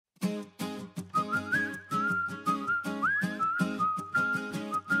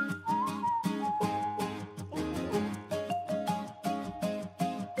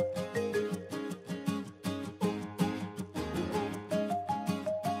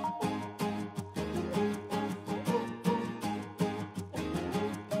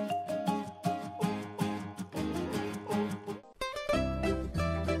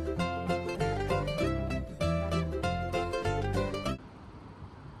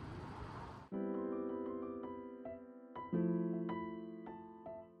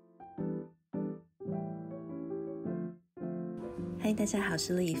嗨，大家好，我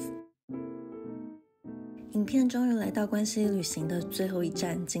是 Liv。影片终于来到关西旅行的最后一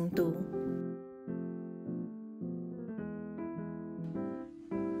站——京都。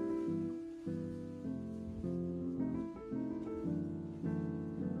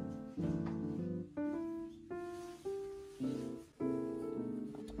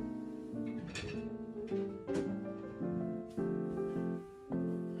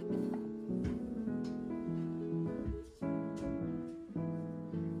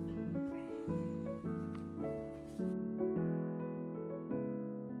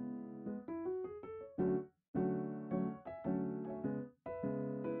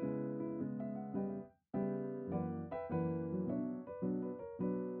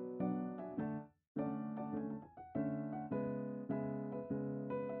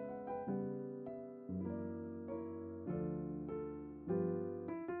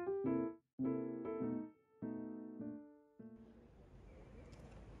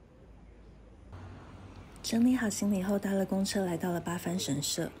整理好行李后，搭了公车来到了八幡神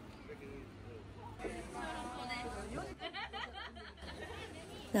社。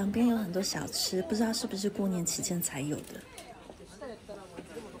两边有很多小吃，不知道是不是过年期间才有的。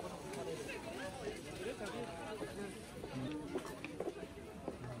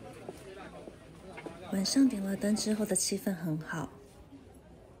晚上点了灯之后的气氛很好。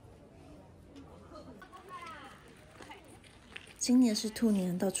今年是兔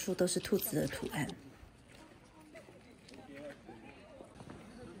年，到处都是兔子的图案。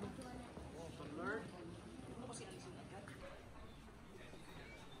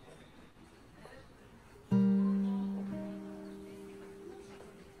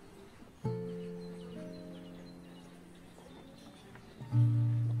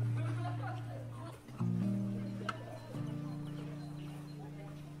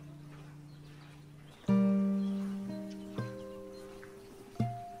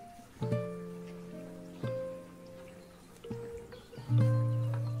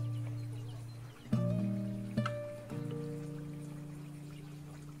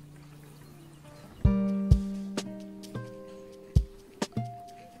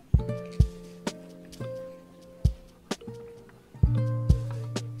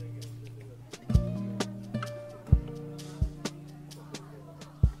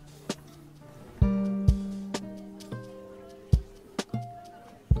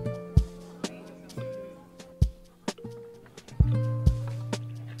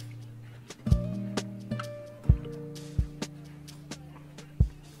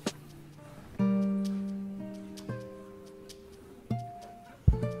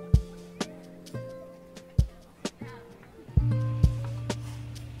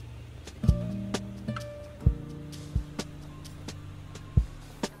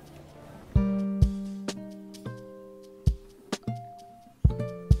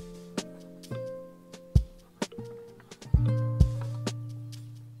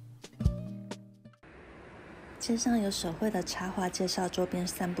街上有手绘的插画介绍周边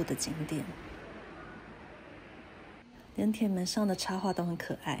散步的景点，连铁门上的插画都很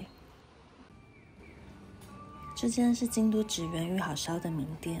可爱。这间是京都纸园玉好烧的名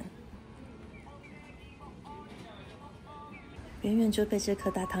店，远远就被这颗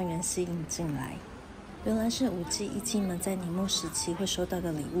大汤圆吸引进来。原来是五季艺妓们在年末时期会收到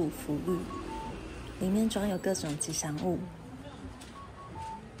的礼物福玉，里面装有各种吉祥物。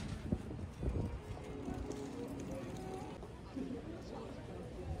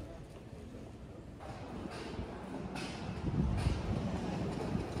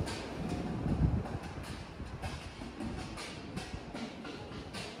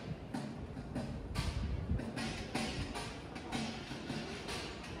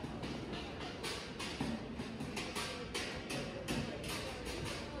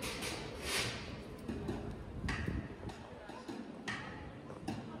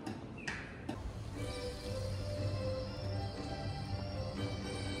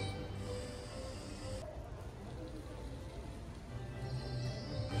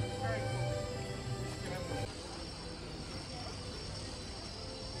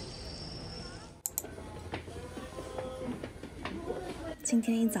今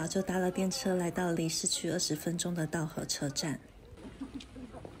天一早就搭了电车来到离市区20分钟的稻荷车站，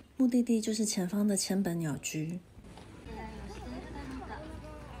目的地就是前方的千本鸟居。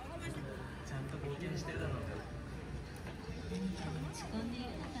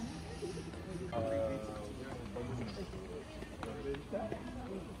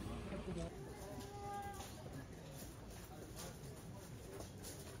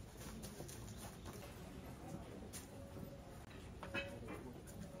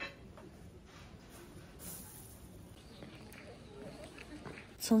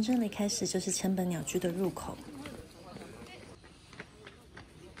从这里开始就是千本鸟居的入口。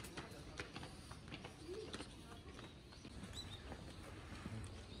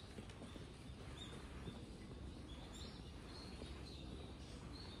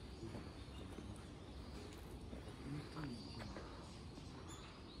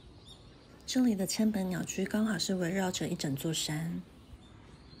这里的千本鸟居刚好是围绕着一整座山。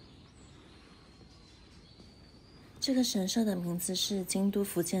这个神社的名字是京都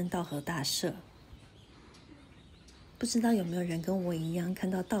伏见稻荷大社。不知道有没有人跟我一样，看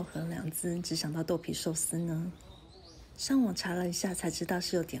到稻荷两字只想到豆皮寿司呢？上网查了一下才知道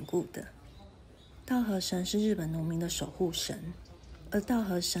是有典故的。稻荷神是日本农民的守护神，而稻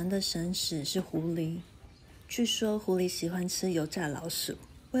荷神的神使是狐狸。据说狐狸喜欢吃油炸老鼠，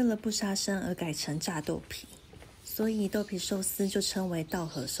为了不杀生而改成炸豆皮，所以豆皮寿司就称为稻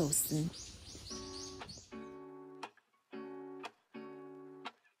荷寿司。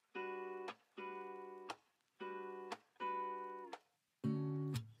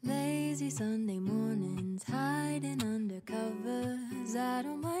Lazy Sunday mornings, hiding under covers. I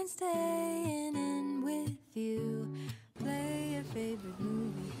don't mind staying in with you. Play your favorite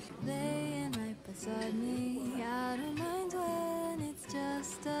movie, laying right beside me. I don't mind when it's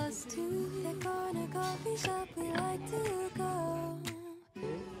just us two. That corner coffee shop we like to go.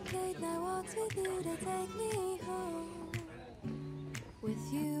 Late night walks with you to take me home.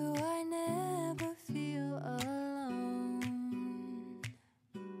 With you I never feel alone.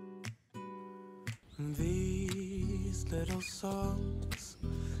 These little songs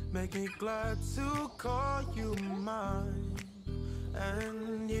make me glad to call you mine.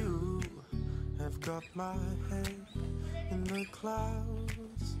 And you have got my head in the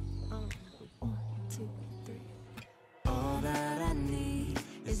clouds. 1, 2, 3. All that I need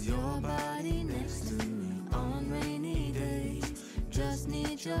is your body next to me on rainy days. Just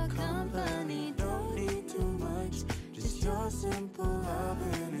need your company, don't need too much. Just your simple love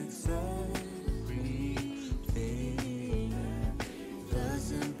and it's everything. The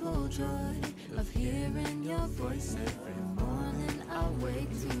simple joy of hearing your voice every morning. I wake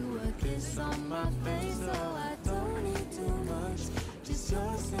to a kiss on my face, so I don't need too much. Just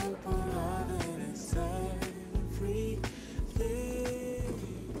your simple love and it's everything.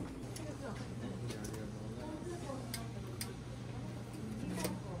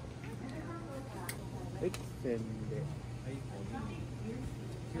 線で、はい、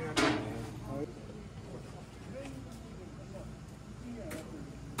900円。はい。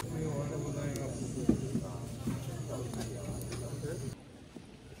おはようございます。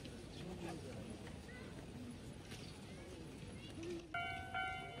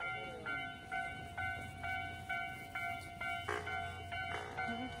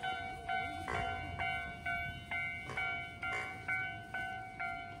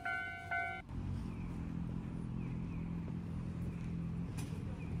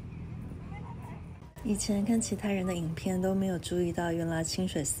以前看其他人的影片都没有注意到，原来清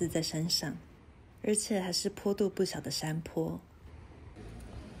水寺在山上，而且还是坡度不小的山坡。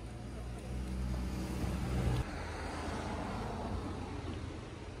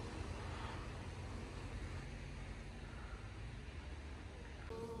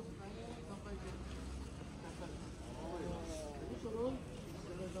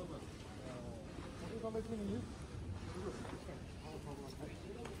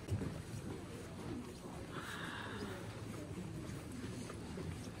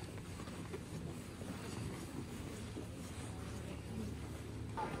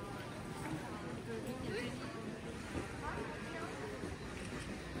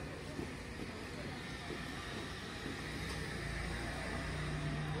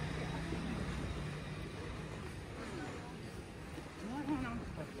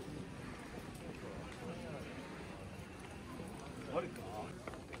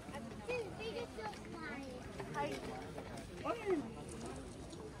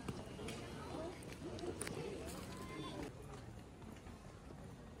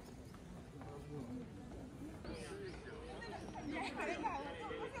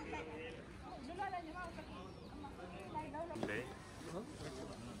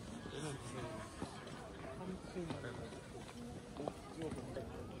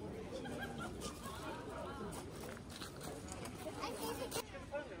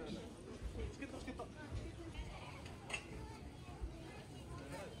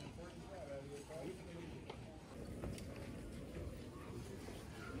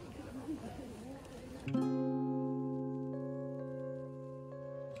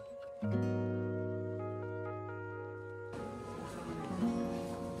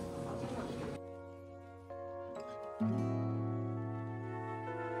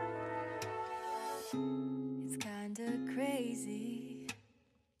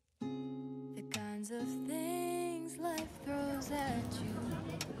kinds of things life throws at you.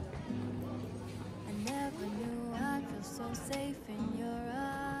 I never knew I'd feel so safe in your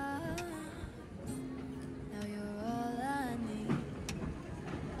arms. Now you're all I need.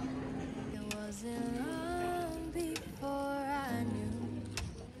 It wasn't long before I knew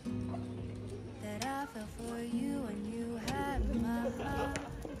that I fell for you and you had my heart.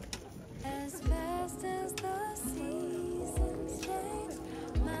 As fast as the seasons change,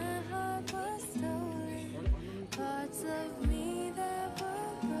 my heart was stolen. Parts of me that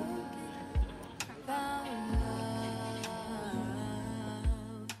were broken found love.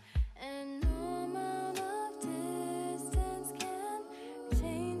 And no amount of distance can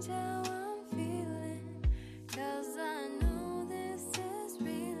change how I'm feeling, 'cause I know this is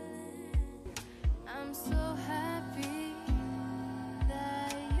real. I'm so happy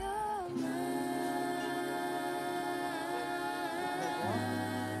that you're mine.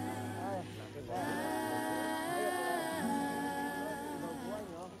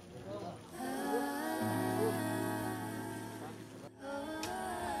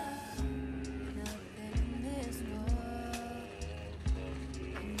 Nothing in this world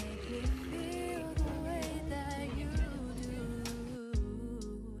can make me feel the way that you do.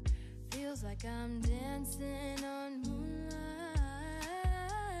 Feels like I'm dancing on moonlight.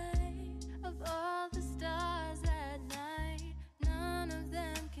 Of all the stars at night, none of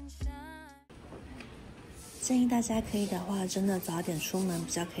them can shine. 建议大家可以的话，真的早点出门，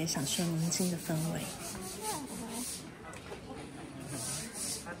比较可以享受宁静的氛围。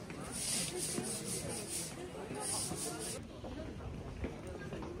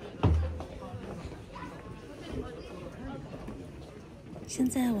现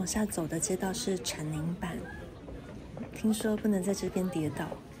在往下走的街道是产宁坂，听说不能在这边跌倒。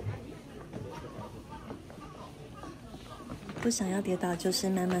不想要跌倒，就是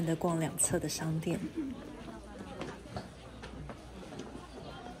慢慢的逛两侧的商店。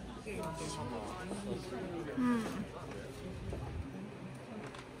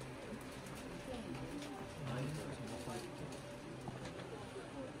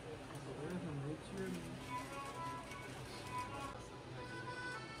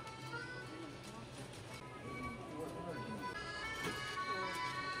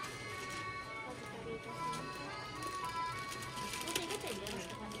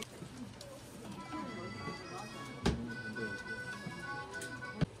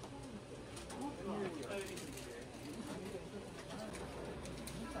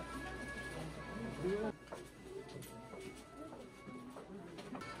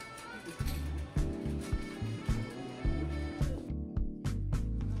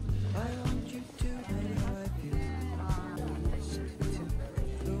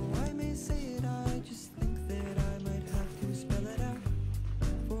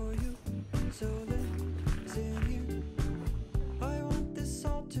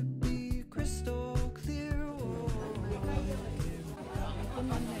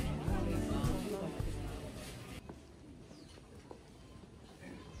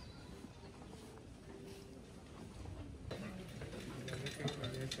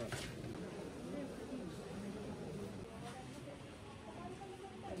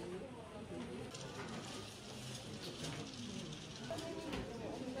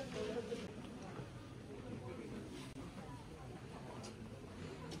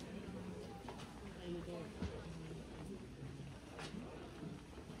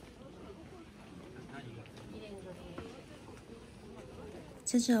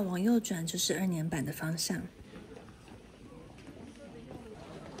接着往右转就是2年版的方向。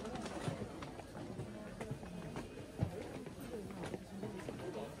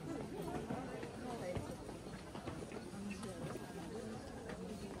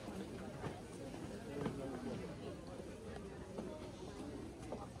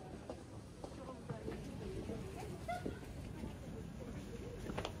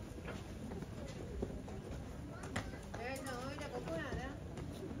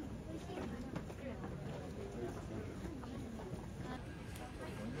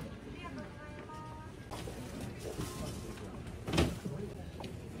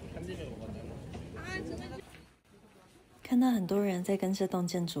看到很多人在跟这栋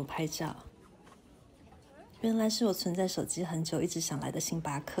建筑拍照，原来是我存在手机很久一直想来的星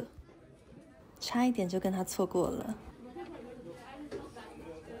巴克，差一点就跟他错过了。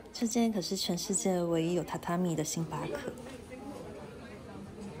这间可是全世界唯一有榻榻米的星巴克。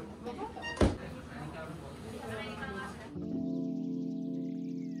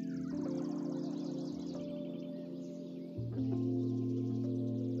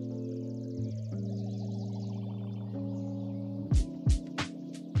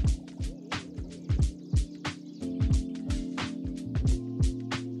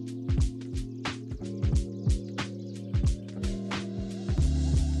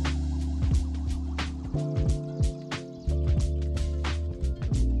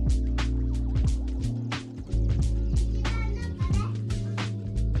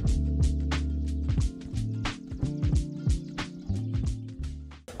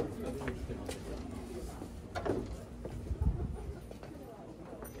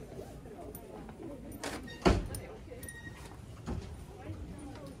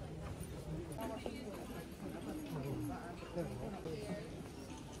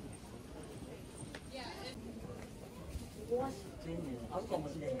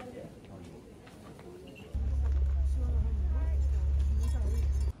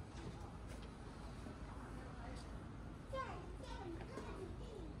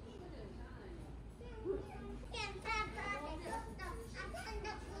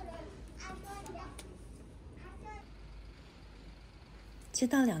街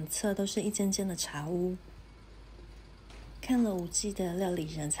道两侧都是一间间的茶屋，看了无忌的料理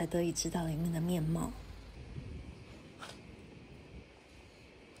人，才得以知道里面的面貌。